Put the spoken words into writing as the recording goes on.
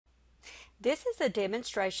This is a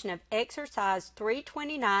demonstration of exercise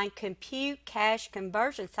 329, compute cash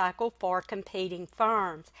conversion cycle for competing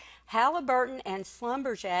firms. Halliburton and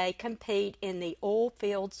Schlumberger compete in the oil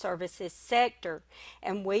field services sector,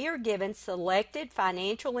 and we are given selected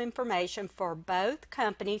financial information for both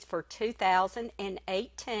companies for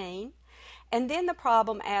 2018. And then the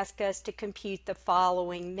problem asks us to compute the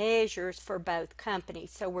following measures for both companies.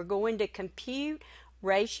 So we're going to compute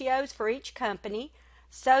ratios for each company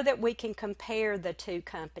so that we can compare the two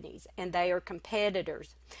companies, and they are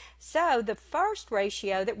competitors. So the first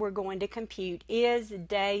ratio that we're going to compute is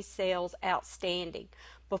day sales outstanding.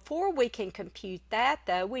 Before we can compute that,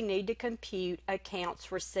 though, we need to compute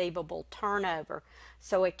accounts receivable turnover.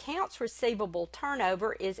 So accounts receivable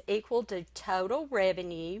turnover is equal to total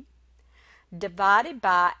revenue divided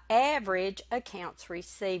by average accounts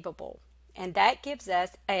receivable. And that gives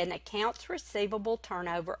us an accounts receivable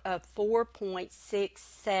turnover of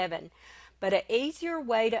 4.67. But an easier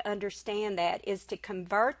way to understand that is to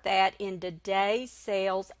convert that into days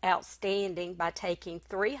sales outstanding by taking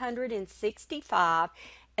 365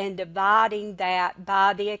 and dividing that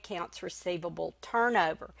by the accounts receivable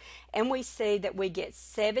turnover. And we see that we get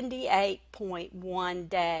 78.1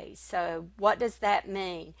 days. So what does that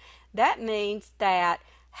mean? That means that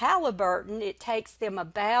Halliburton, it takes them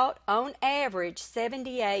about, on average,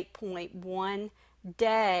 78.1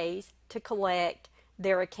 days to collect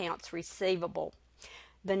their accounts receivable.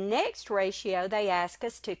 The next ratio they ask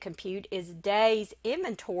us to compute is days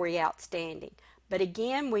inventory outstanding. But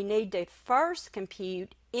again, we need to first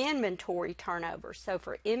compute inventory turnover. So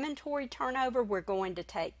for inventory turnover, we're going to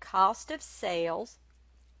take cost of sales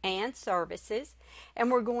and services, and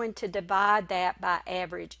we're going to divide that by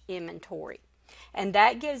average inventory. And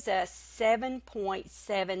that gives us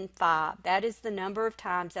 7.75. That is the number of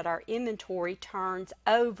times that our inventory turns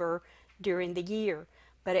over during the year.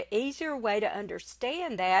 But an easier way to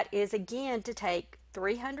understand that is, again, to take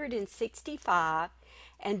 365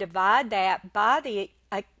 and divide that by the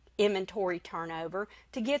inventory turnover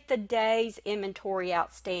to get the days inventory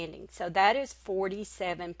outstanding. So that is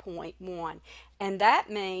 47.1. And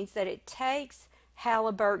that means that it takes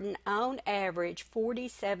Halliburton on average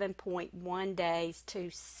 47.1 days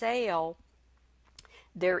to sell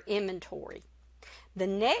their inventory. The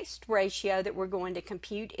next ratio that we're going to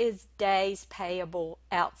compute is days payable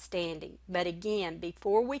outstanding. But again,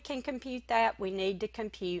 before we can compute that, we need to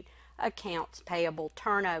compute accounts payable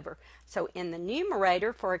turnover. So in the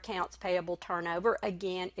numerator for accounts payable turnover,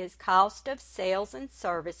 again, is cost of sales and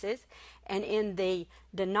services, and in the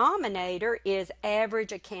denominator is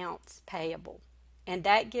average accounts payable. And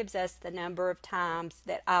that gives us the number of times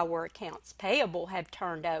that our accounts payable have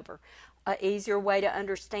turned over. An easier way to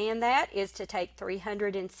understand that is to take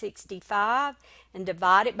 365 and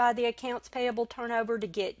divide it by the accounts payable turnover to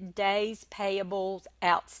get days payables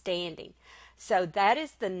outstanding. So that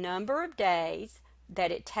is the number of days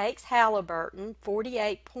that it takes Halliburton,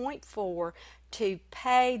 48.4, to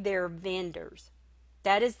pay their vendors.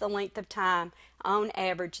 That is the length of time on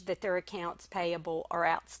average that their accounts payable are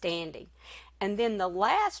outstanding. And then the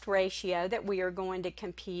last ratio that we are going to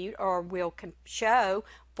compute or will show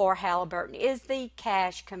for Halliburton is the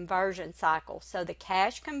cash conversion cycle. So the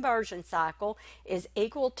cash conversion cycle is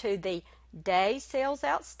equal to the days sales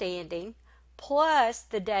outstanding plus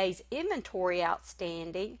the days inventory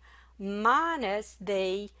outstanding minus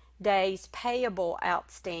the days payable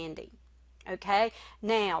outstanding. Okay,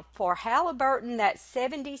 now for Halliburton, that's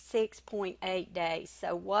 76.8 days.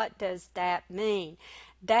 So what does that mean?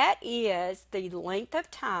 That is the length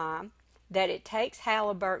of time that it takes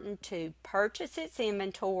Halliburton to purchase its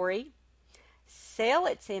inventory, sell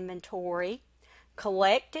its inventory,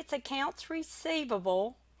 collect its accounts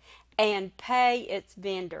receivable, and pay its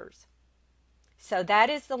vendors. So that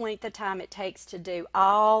is the length of time it takes to do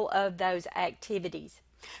all of those activities.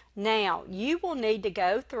 Now, you will need to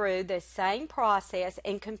go through the same process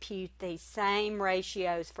and compute the same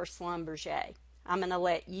ratios for Schlumberger. I'm going to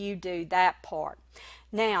let you do that part.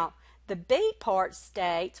 Now, the B part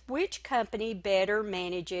states which company better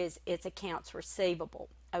manages its accounts receivable.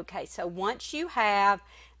 Okay, so once you have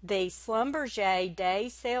the Schlumberger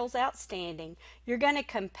days sales outstanding, you're going to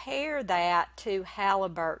compare that to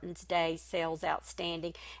Halliburton's days sales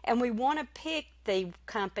outstanding, and we want to pick the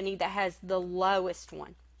company that has the lowest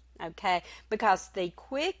one. Okay, because the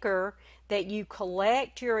quicker that you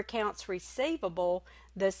collect your accounts receivable,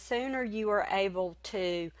 the sooner you are able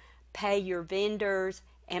to pay your vendors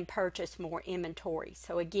and purchase more inventory.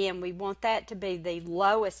 So again, we want that to be the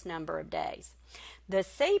lowest number of days. The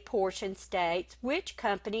C portion states which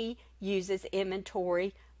company uses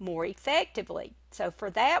inventory more effectively. So for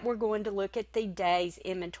that, we're going to look at the days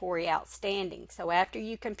inventory outstanding. So after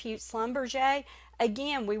you compute Schlumberger,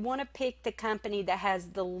 again, we want to pick the company that has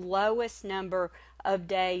the lowest number of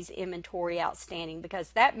days inventory outstanding,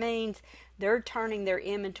 because that means they're turning their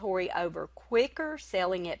inventory over quicker,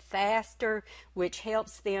 selling it faster, which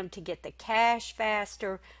helps them to get the cash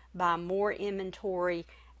faster, buy more inventory,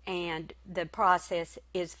 and the process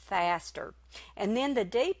is faster. And then the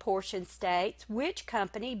D portion states which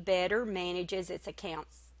company better manages its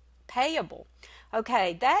accounts payable.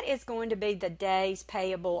 Okay, that is going to be the days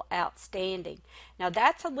payable outstanding. Now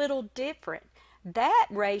that's a little different. That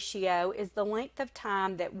ratio is the length of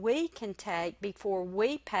time that we can take before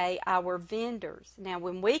we pay our vendors. Now,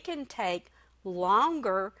 when we can take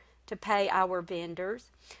longer to pay our vendors,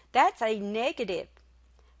 that's a negative.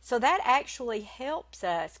 So that actually helps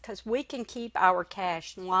us because we can keep our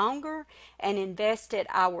cash longer and invest it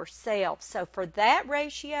ourselves. So for that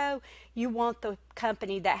ratio, you want the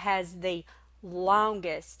company that has the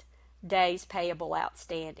longest days payable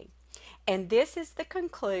outstanding. And this is the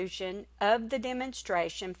conclusion of the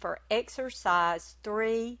demonstration for exercise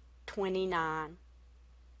 329.